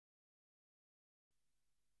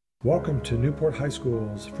Welcome to Newport High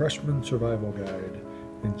School's Freshman Survival Guide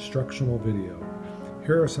instructional video.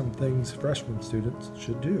 Here are some things freshman students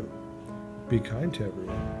should do. Be kind to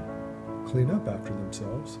everyone. Clean up after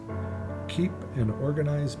themselves. Keep an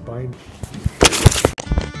organized binder.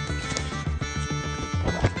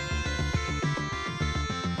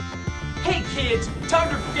 Hey kids, time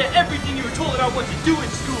to forget everything you were told about what to do in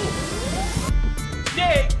school.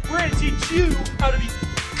 Today, we're going to teach you how to be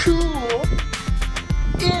cool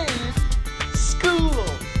in school.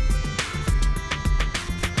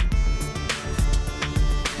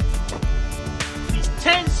 These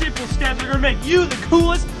 10 simple steps are going to make you the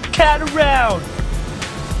coolest cat around.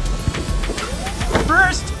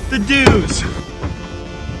 First, the do's.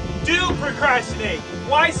 Do procrastinate.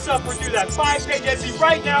 Why suffer through that 5-page essay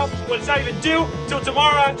right now when it's not even due till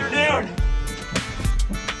tomorrow afternoon?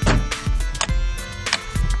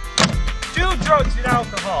 Do drugs and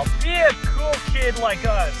alcohol. Be a cool kid like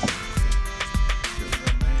us.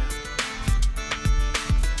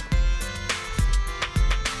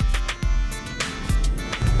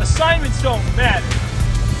 Assignments don't matter.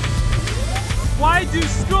 Why do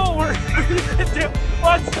schoolwork?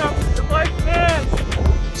 What's up with my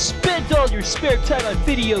pants? Spend all your spare time on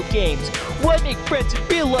video games. Why make friends in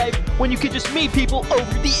real life when you can just meet people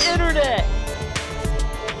over the internet?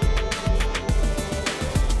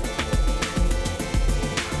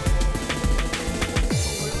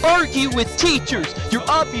 Argue with teachers. You're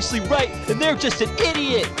obviously right and they're just an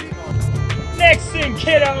idiot. Next thing,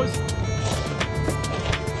 kiddos.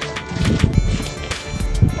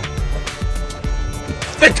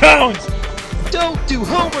 The tones. Don't do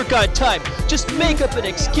homework on time. Just make up an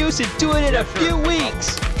excuse and do it in a few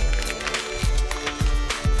weeks.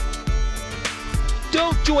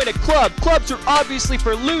 Don't join a club. Clubs are obviously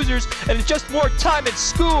for losers and it's just more time at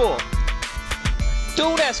school.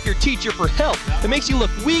 Don't ask your teacher for help. It makes you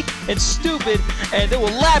look weak and stupid and they will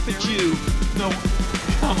laugh at you. No,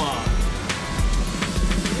 come on.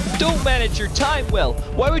 Don't manage your time well.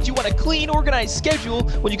 Why would you want a clean, organized schedule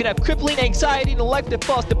when you can have crippling anxiety and a life that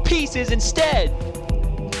falls to pieces instead?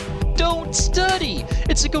 Don't study.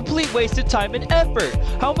 It's a complete waste of time and effort.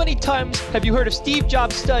 How many times have you heard of Steve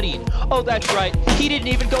Jobs studying? Oh, that's right. He didn't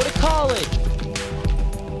even go to college.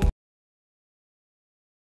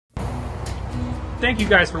 Thank you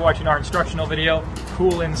guys for watching our instructional video,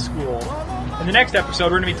 Cool in School. In the next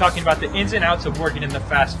episode, we're going to be talking about the ins and outs of working in the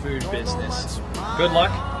fast food business. Good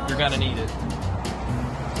luck, you're going to need it.